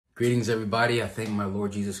Greetings, everybody. I thank my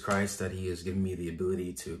Lord Jesus Christ that he has given me the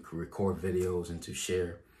ability to record videos and to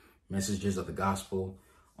share messages of the gospel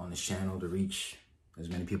on this channel to reach as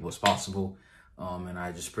many people as possible. And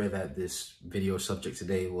I just pray that this video subject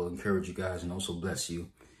today will encourage you guys and also bless you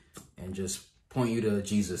and just point you to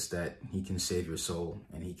Jesus, that he can save your soul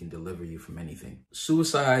and he can deliver you from anything.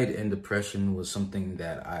 Suicide and depression was something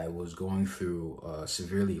that I was going through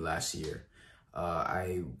severely last year.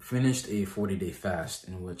 I finished a 40-day fast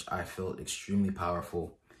in which I felt extremely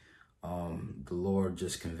powerful. The Lord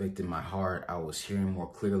just convicted my heart. I was hearing more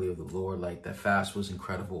clearly of the Lord. Like, that fast was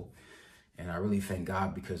incredible. And I really thank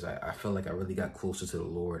God because I felt like I really got closer to the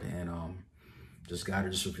Lord. And God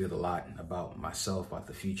just revealed a lot about myself, about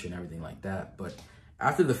the future and everything like that. But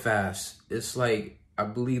after the fast, it's like I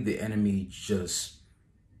believe the enemy just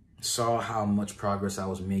saw how much progress I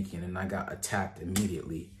was making, and I got attacked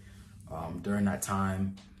immediately. During that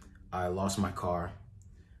time, I lost my car,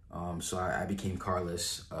 so I became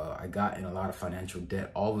carless. I got in a lot of financial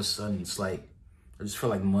debt. All of a sudden, it's like I just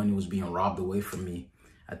felt like money was being robbed away from me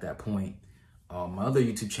at that point. My other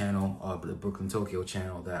YouTube channel, the Brooklyn Tokyo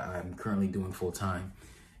channel that I'm currently doing full time,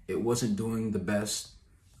 it wasn't doing the best,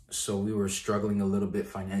 so we were struggling a little bit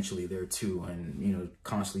financially there too, and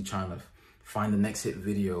constantly trying to find the next hit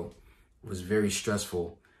video was very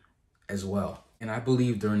stressful as well. And I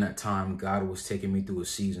believe during that time, God was taking me through a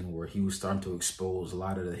season where he was starting to expose a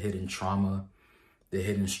lot of the hidden trauma, the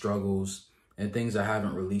hidden struggles, and things I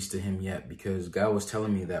haven't released to him yet, because God was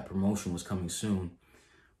telling me that promotion was coming soon.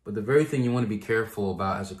 But the very thing you want to be careful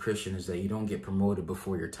about as a Christian is that you don't get promoted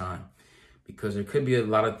before your time, because there could be a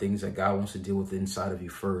lot of things that God wants to deal with inside of you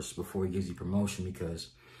first before he gives you promotion, because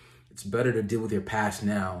it's better to deal with your past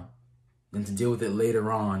now than to deal with it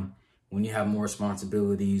later on when you have more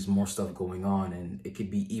responsibilities, more stuff going on, and it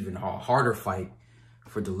could be even a harder fight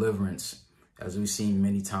for deliverance, as we've seen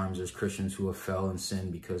many times there's Christians who have fell in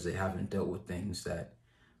sin because they haven't dealt with things that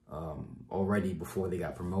already before they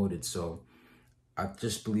got promoted. So I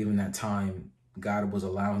just believe in that time, God was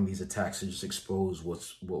allowing these attacks to just expose what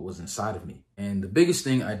was inside of me. And the biggest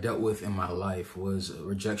thing I dealt with in my life was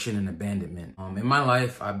rejection and abandonment. In my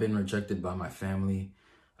life, I've been rejected by my family.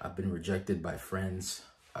 I've been rejected by friends.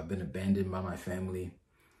 I've been abandoned by my family.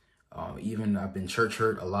 Even I've been church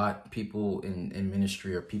hurt a lot. People in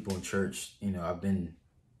ministry or people in church, I've been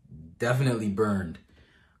definitely burned.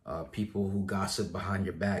 People who gossip behind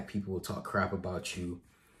your back, people who talk crap about you,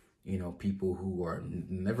 people who are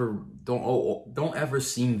don't ever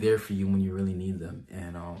seem there for you when you really need them.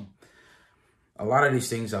 And a lot of these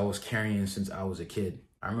things I was carrying since I was a kid.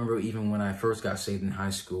 I remember even when I first got saved in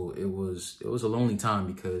high school, it was a lonely time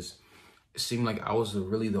because it seemed like I was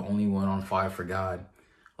really the only one on fire for God.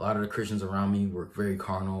 A lot of the Christians around me were very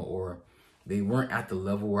carnal, or they weren't at the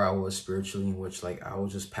level where I was spiritually, in which like I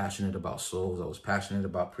was just passionate about souls. I was passionate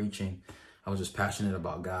about preaching. I was just passionate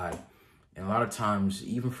about God. And a lot of times,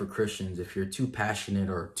 even for Christians, if you're too passionate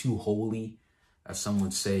or too holy, as some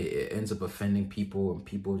would say, it ends up offending people, and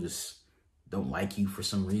people just don't like you for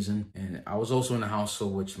some reason. And I was also in a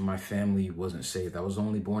household which my family wasn't saved. I was the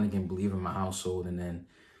only born again believer in my household, and then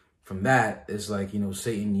from that, it's like,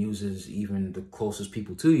 Satan uses even the closest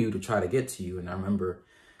people to you to try to get to you. And I remember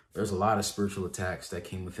there's a lot of spiritual attacks that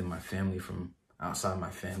came within my family from outside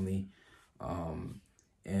my family.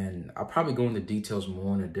 And I'll probably go into details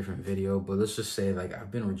more in a different video, but let's just say, like,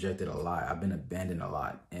 I've been rejected a lot. I've been abandoned a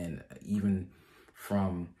lot. And even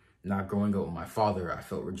from not growing up with my father, I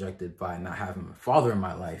felt rejected by not having a father in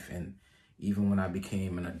my life. And even when I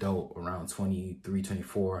became an adult around 23,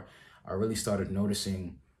 24, I really started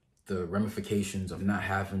noticing the ramifications of not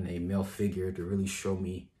having a male figure to really show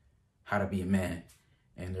me how to be a man.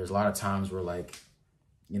 And there's a lot of times where, like,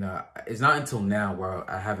 it's not until now where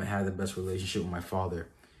I haven't had the best relationship with my father.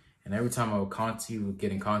 And every time he would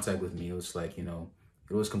get in contact with me, it was like, it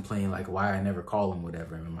was complaining like why I never call him,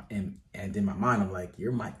 whatever. And in my mind, I'm like,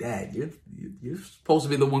 you're my dad. You're supposed to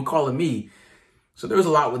be the one calling me. So there was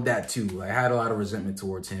a lot with that too. I had a lot of resentment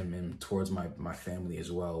towards him and towards my family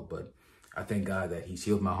as well. But I thank God that he's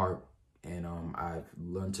healed my heart, and I've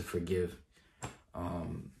learned to forgive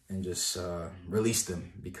and just release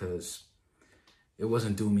them, because it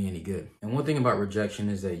wasn't doing me any good. And one thing about rejection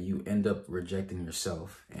is that you end up rejecting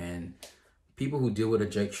yourself. And people who deal with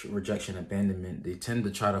rejection, abandonment, they tend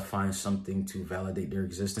to try to find something to validate their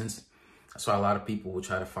existence. That's why a lot of people will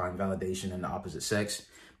try to find validation in the opposite sex.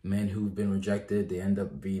 Men who've been rejected, they end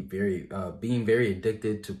up being very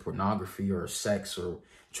addicted to pornography or sex, or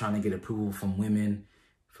trying to get approval from women.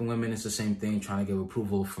 For women, it's the same thing, trying to get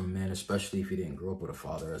approval from men, especially if you didn't grow up with a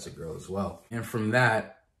father as a girl as well. And from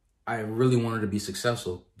that, I really wanted to be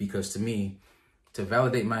successful, because to me, to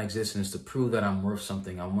validate my existence, to prove that I'm worth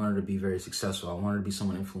something. I wanted to be very successful. I wanted to be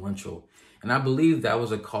someone influential. And I believe that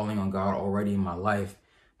was a calling on God already in my life,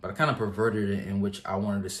 but I kind of perverted it in which I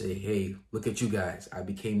wanted to say, hey, look at you guys. I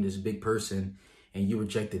became this big person and you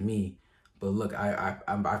rejected me. But look,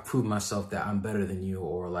 I proved myself that I'm better than you,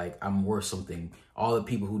 or like I'm worth something. All the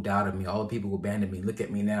people who doubted me, all the people who abandoned me, look at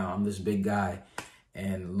me now. I'm this big guy.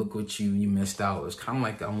 And look what you missed out. It's kind of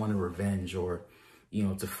like I wanted revenge, or,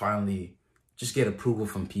 to finally just get approval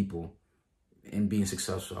from people and being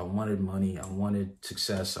successful. I wanted money. I wanted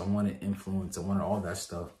success. I wanted influence. I wanted all that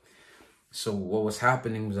stuff. So what was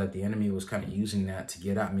happening was that the enemy was kind of using that to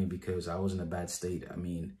get at me because I was in a bad state. I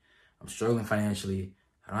mean, I'm struggling financially.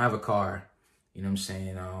 I don't have a car. You know what I'm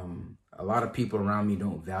saying? A lot of people around me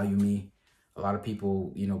don't value me. A lot of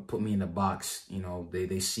people, put me in a box.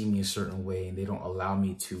 They see me a certain way and they don't allow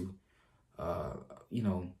me to,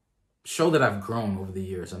 show that I've grown over the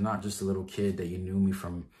years. I'm not just a little kid that you knew me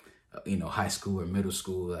from, high school or middle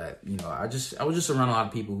school. That, I was just around a lot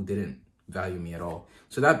of people who didn't value me at all.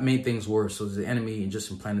 So that made things worse. So the enemy just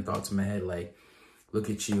implanted thoughts in my head like, look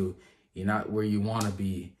at you. You're not where you want to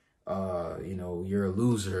be. You're a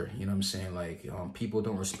loser. You know what I'm saying? Like, people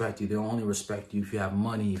don't respect you. They only respect you if you have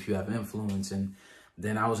money, if you have influence. And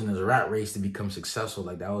then I was in this rat race to become successful.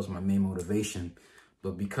 Like, that was my main motivation.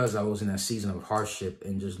 But because I was in that season of hardship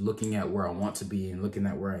and just looking at where I want to be and looking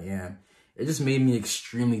at where I am, it just made me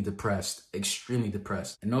extremely depressed.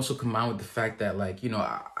 And also combined with the fact that, like,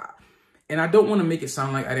 and I don't want to make it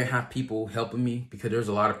sound like I didn't have people helping me, because there's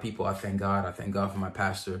a lot of people. I thank God. I thank God for my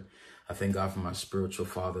pastor. I thank God for my spiritual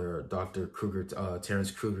father, Dr. Kruger, Terrence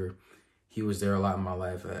Kruger. He was there a lot in my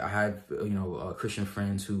life. I had, Christian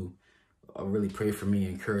friends who really prayed for me,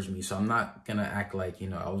 encouraged me. So I'm not going to act like,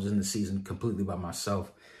 I was in the season completely by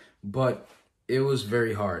myself. But it was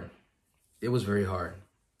very hard. It was very hard.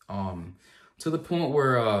 To the point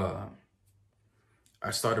where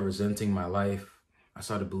I started resenting my life. I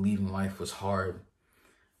started believing life was hard.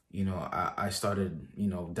 I started,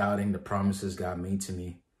 doubting the promises God made to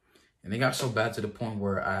me. And it got so bad to the point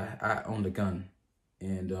where I owned a gun.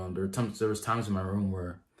 And there was times in my room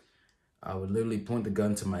where I would literally point the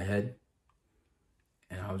gun to my head.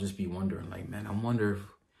 And I would just be wondering, like, man, I wonder if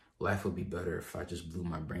life would be better if I just blew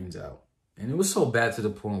my brains out. And it was so bad to the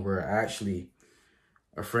point where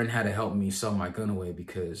a friend had to help me sell my gun away,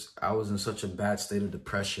 because I was in such a bad state of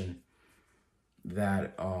depression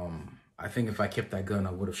that I think if I kept that gun,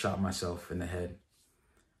 I would have shot myself in the head.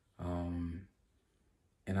 And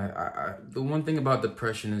the one thing about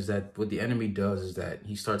depression is that what the enemy does is that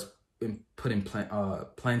he starts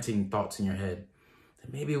planting thoughts in your head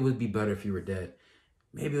that maybe it would be better if you were dead.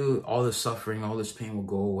 Maybe all this suffering, all this pain will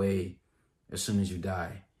go away as soon as you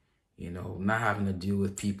die. Not having to deal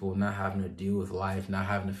with people, not having to deal with life, not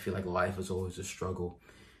having to feel like life is always a struggle.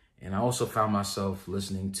 And I also found myself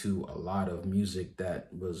listening to a lot of music that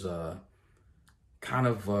was kind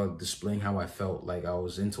of displaying how I felt. Like, I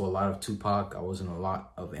was into a lot of Tupac. I was in a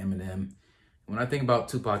lot of Eminem. When I think about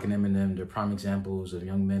Tupac and Eminem, they're prime examples of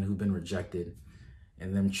young men who've been rejected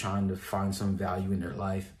and them trying to find some value in their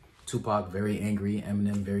life. Tupac, very angry.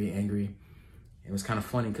 Eminem, very angry. It was kind of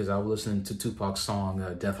funny because I was listening to Tupac's song,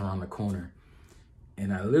 Death Around the Corner.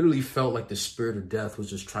 And I literally felt like the spirit of death was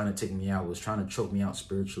just trying to take me out. It was trying to choke me out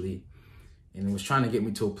spiritually. And it was trying to get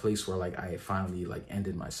me to a place where, like, I finally, like,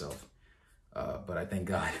 ended myself. But I thank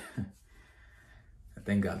God. I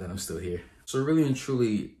thank God that I'm still here. So really and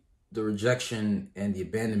truly, the rejection and the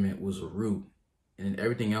abandonment was a root. And then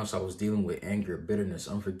everything else I was dealing with, anger, bitterness,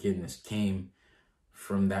 unforgiveness, came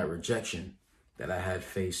from that rejection that I had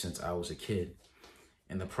faced since I was a kid.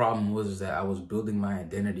 And the problem was that I was building my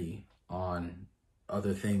identity on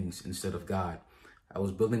other things instead of God. I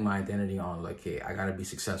was building my identity on, like, hey, I gotta be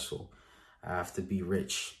successful. I have to be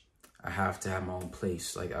rich. I have to have my own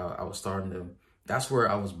place. Like, I was starting to, that's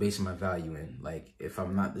where I was basing my value in. Like, if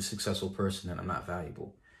I'm not the successful person, then I'm not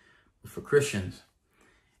valuable. But for Christians,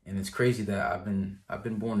 and it's crazy that I've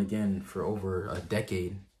been born again for over a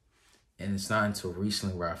decade, and it's not until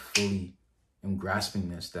recently where I fully am grasping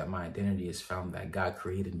this, that my identity is found, that God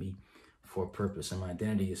created me for a purpose, and my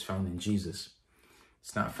identity is found in Jesus.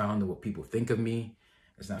 It's not found in what people think of me.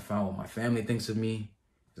 It's not found in what my family thinks of me.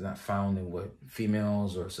 It's not found in what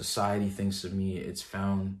females or society thinks of me. It's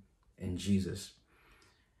found in Jesus.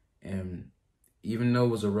 And even though it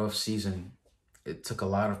was a rough season, it took a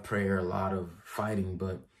lot of prayer, a lot of fighting,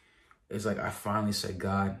 but it's like I finally said,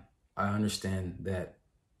 God, I understand that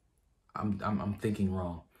I'm thinking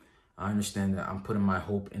wrong. I understand that I'm putting my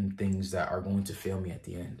hope in things that are going to fail me at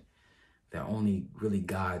the end, that only really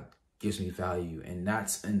God gives me value. And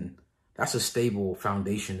that's in that's a stable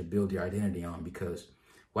foundation to build your identity on. Because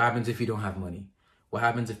what happens if you don't have money? What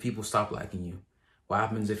happens if people stop liking you? What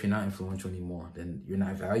happens if you're not influential anymore? Then you're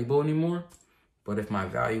not valuable anymore. But if my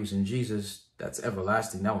value is in Jesus, that's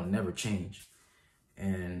everlasting. That will never change.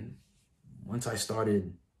 And once I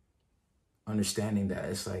started understanding that,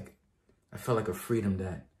 it's like, I felt like a freedom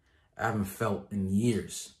that I haven't felt in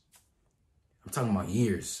years. I'm talking about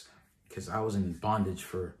years, because I was in bondage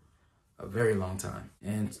for a very long time.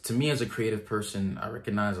 And to me, as a creative person, I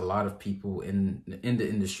recognize a lot of people in the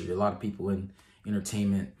industry, a lot of people in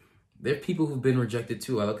entertainment. There are people who've been rejected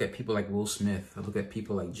too. I look at people like Will Smith. I look at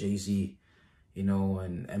people like Jay-Z, you know,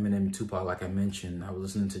 and Eminem, Tupac, like I mentioned. I was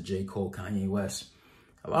listening to J. Cole, Kanye West.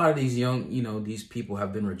 A lot of these young, you know, these people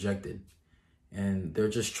have been rejected. And they're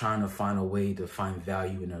just trying to find a way to find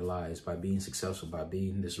value in their lives by being successful, by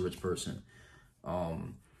being this rich person.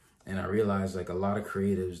 And I realized, like, a lot of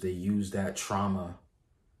creatives, they use that trauma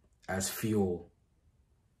as fuel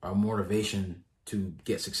or motivation to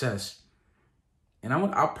get success. And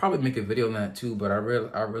I'll probably make a video on that too, but I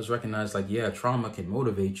was recognized, like, yeah, trauma can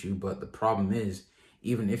motivate you, but the problem is,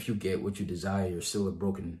 even if you get what you desire, you're still a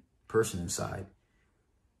broken person inside.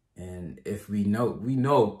 And if we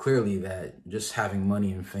know clearly that just having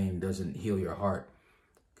money and fame doesn't heal your heart.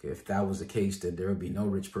 If that was the case, then there would be no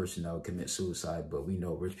rich person that would commit suicide, but we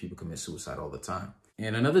know rich people commit suicide all the time.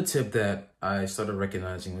 And another tip that I started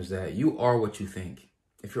recognizing was that you are what you think.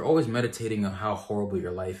 If you're always meditating on how horrible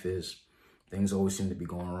your life is, things always seem to be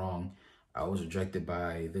going wrong. I was rejected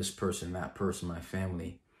by this person, that person, my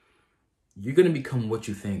family. You're going to become what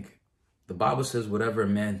you think. The Bible says, whatever a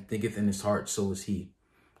man thinketh in his heart, so is he.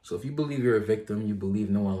 So if you believe you're a victim, you believe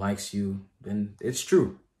no one likes you, then it's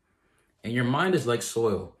true. And your mind is like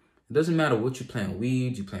soil. It doesn't matter what you plant,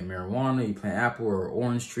 weeds, you plant marijuana, you plant apple or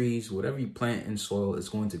orange trees, whatever you plant in soil is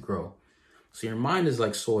going to grow. So your mind is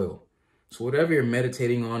like soil. So whatever you're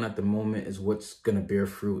meditating on at the moment is what's going to bear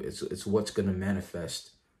fruit. It's what's going to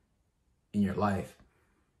manifest in your life.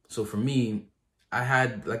 So for me, I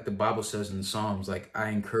had, like the Bible says in the Psalms, like, I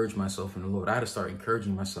encourage myself in the Lord. I had to start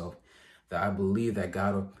encouraging myself that I believe that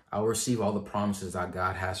I'll receive all the promises that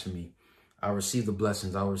God has for me. I'll receive the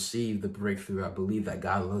blessings. I'll receive the breakthrough. I believe that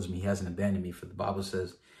God loves me. He hasn't abandoned me. For the Bible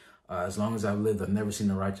says, as long as I've lived, I've never seen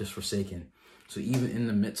the righteous forsaken. So even in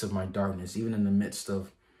the midst of my darkness, even in the midst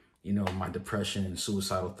of, you know, my depression and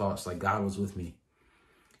suicidal thoughts, like, God was with me.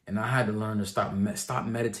 And I had to learn to stop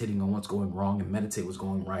meditating on what's going wrong and meditate what's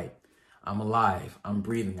going right. I'm alive. I'm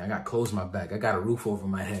breathing. I got clothes on my back. I got a roof over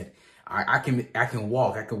my head. I can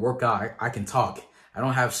walk. I can work out. I can talk. I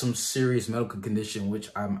don't have some serious medical condition which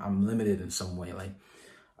I'm limited in some way. Like,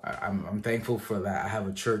 I'm thankful for that. I have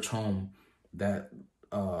a church home that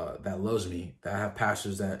loves me, that I have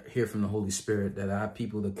pastors that hear from the Holy Spirit, that I have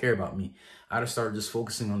people that care about me. I just started just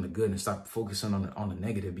focusing on the good and stop focusing on the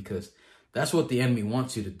negative, because that's what the enemy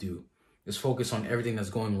wants you to do, is focus on everything that's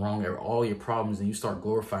going wrong, all your problems, and you start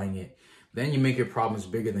glorifying it. Then you make your problems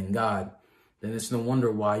bigger than God. Then it's no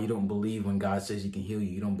wonder why you don't believe when God says he can heal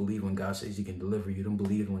you. You don't believe when God says he can deliver you. You don't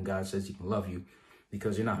believe when God says he can love you,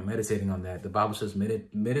 because you're not meditating on that. The Bible says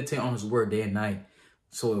meditate on his word day and night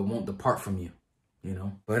so it won't depart from you, you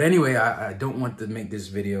know. But anyway, I don't want to make this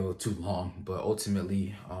video too long, but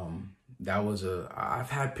ultimately, I've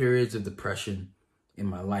had periods of depression in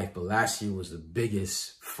my life, but last year was the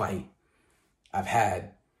biggest fight I've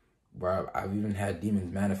had, where I've even had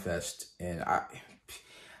demons manifest. And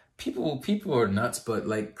people are nuts, but,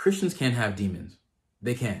 like, Christians can't have demons.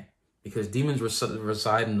 They can't, because demons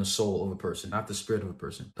reside in the soul of a person, not the spirit of a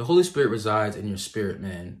person. The Holy Spirit resides in your spirit,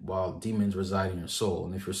 man, while demons reside in your soul.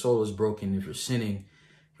 And if your soul is broken, if you're sinning,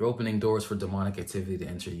 you're opening doors for demonic activity to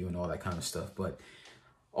enter you and all that kind of stuff. But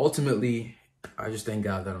ultimately, I just thank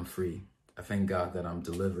God that I'm free. I thank God that I'm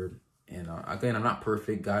delivered. And again, I'm not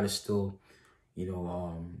perfect. God is still,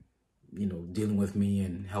 dealing with me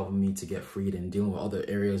and helping me to get freed and dealing with other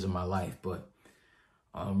areas of my life. But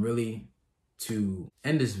really, to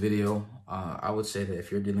end this video, I would say that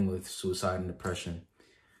if you're dealing with suicide and depression,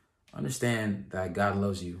 understand that God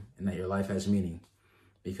loves you and that your life has meaning.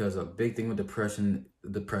 Because a big thing with depression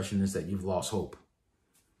is that you've lost hope.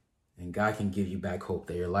 And God can give you back hope,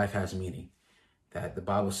 that your life has meaning. That the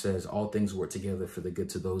Bible says all things work together for the good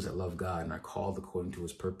to those that love God and are called according to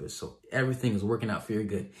his purpose. So everything is working out for your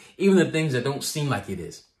good. Even the things that don't seem like it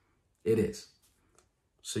is. It is.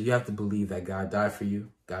 So you have to believe that God died for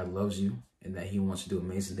you, God loves you, and that he wants to do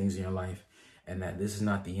amazing things in your life. And that this is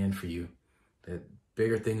not the end for you. That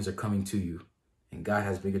bigger things are coming to you. And God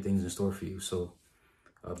has bigger things in store for you. So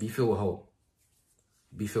be filled with hope.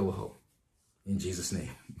 Be filled with hope. In Jesus'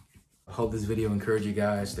 name. I hope this video encouraged you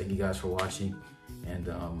guys. Thank you guys for watching. And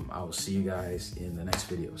I will see you guys in the next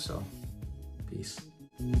video. So, peace.